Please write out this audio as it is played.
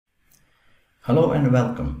Hello and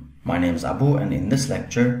welcome. My name is Abu, and in this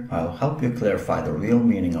lecture, I'll help you clarify the real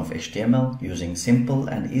meaning of HTML using simple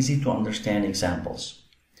and easy to understand examples.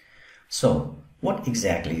 So, what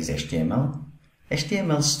exactly is HTML?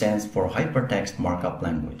 HTML stands for Hypertext Markup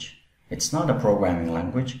Language. It's not a programming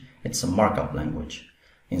language, it's a markup language.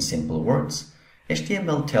 In simple words,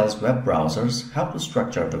 HTML tells web browsers how to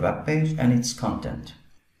structure the web page and its content.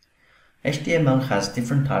 HTML has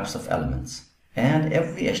different types of elements, and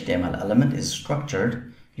every HTML element is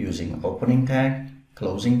structured using opening tag,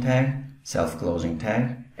 closing tag, self-closing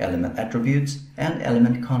tag, element attributes, and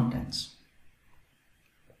element contents.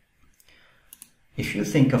 If you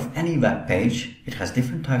think of any web page, it has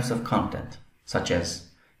different types of content, such as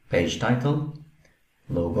page title,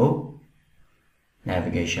 logo,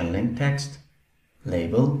 navigation link text,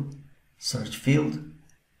 label, search field,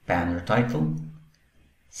 banner title,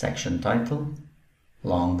 section title,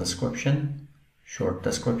 long description, short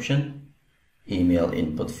description, email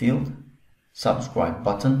input field, subscribe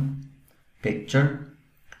button, picture,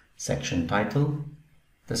 section title,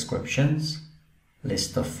 descriptions,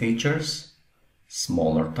 list of features,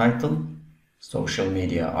 smaller title, social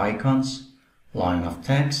media icons, line of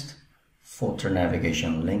text, footer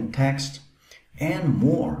navigation link text, and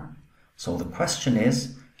more. So the question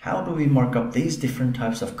is, how do we mark up these different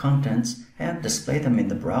types of contents and display them in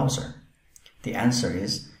the browser? The answer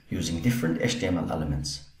is using different HTML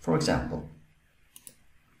elements. For example,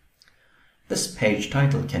 this page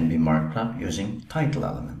title can be marked up using title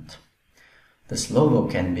element. This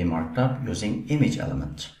logo can be marked up using image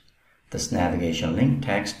element. This navigation link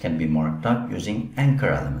text can be marked up using anchor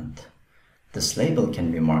element. This label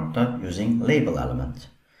can be marked up using label element.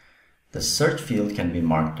 The search field can be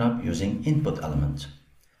marked up using input element.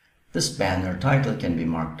 This banner title can be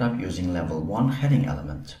marked up using level 1 heading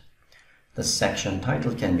element. The section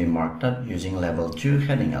title can be marked up using level 2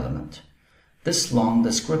 heading element. This long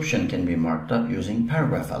description can be marked up using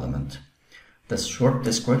paragraph element. This short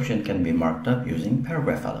description can be marked up using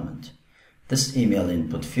paragraph element. This email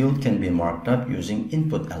input field can be marked up using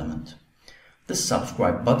input element. This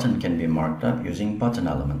subscribe button can be marked up using button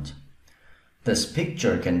element. This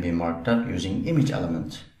picture can be marked up using image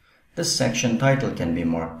element. This section title can be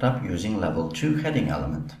marked up using level 2 heading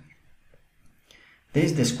element.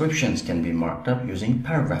 These descriptions can be marked up using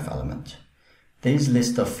paragraph element. These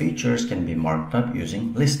list of features can be marked up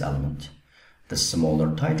using list element. The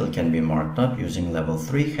smaller title can be marked up using level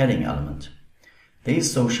 3 heading element.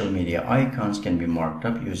 These social media icons can be marked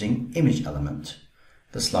up using image element.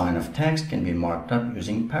 This line of text can be marked up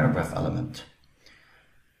using paragraph element.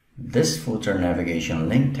 This footer navigation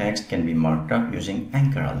link text can be marked up using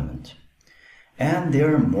anchor element. And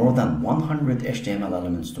there are more than 100 HTML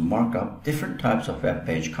elements to mark up different types of web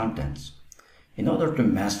page contents. In order to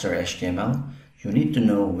master HTML, you need to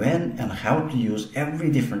know when and how to use every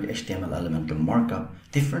different HTML element to mark up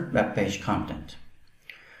different web page content.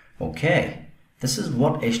 Okay, this is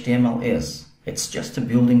what HTML is. It's just a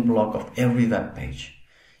building block of every web page.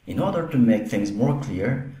 In order to make things more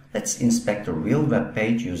clear, let's inspect a real web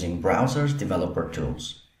page using browser's developer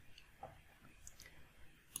tools.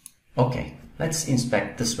 Okay, let's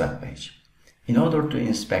inspect this web page. In order to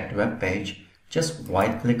inspect web page, just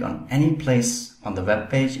right-click on any place on the web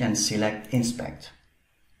page and select Inspect.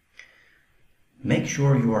 Make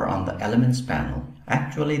sure you are on the Elements panel.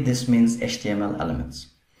 Actually, this means HTML elements.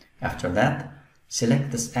 After that,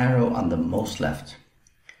 select this arrow on the most left.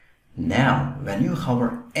 Now, when you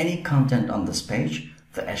hover any content on this page,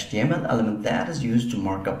 the HTML element that is used to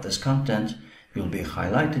mark up this content will be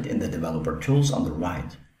highlighted in the developer tools on the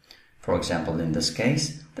right. For example, in this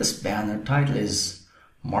case, this banner title is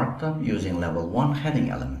marked up using level 1 heading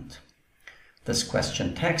element. This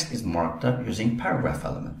question text is marked up using paragraph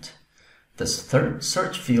element. This third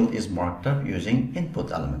search field is marked up using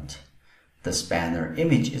input element. This banner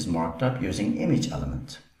image is marked up using image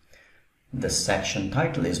element. This section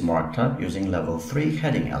title is marked up using level 3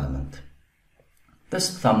 heading element.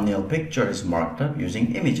 This thumbnail picture is marked up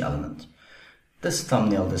using image element. This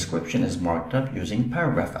thumbnail description is marked up using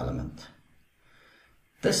paragraph element.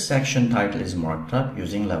 This section title is marked up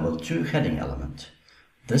using level 2 heading element.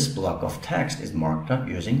 This block of text is marked up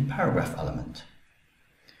using paragraph element.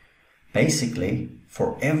 Basically,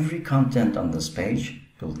 for every content on this page,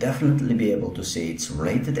 you'll definitely be able to see its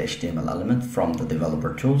related HTML element from the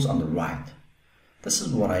developer tools on the right. This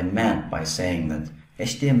is what I meant by saying that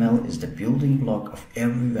HTML is the building block of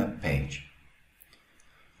every web page.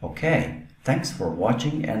 Okay, thanks for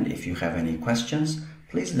watching, and if you have any questions,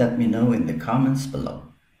 please let me know in the comments below.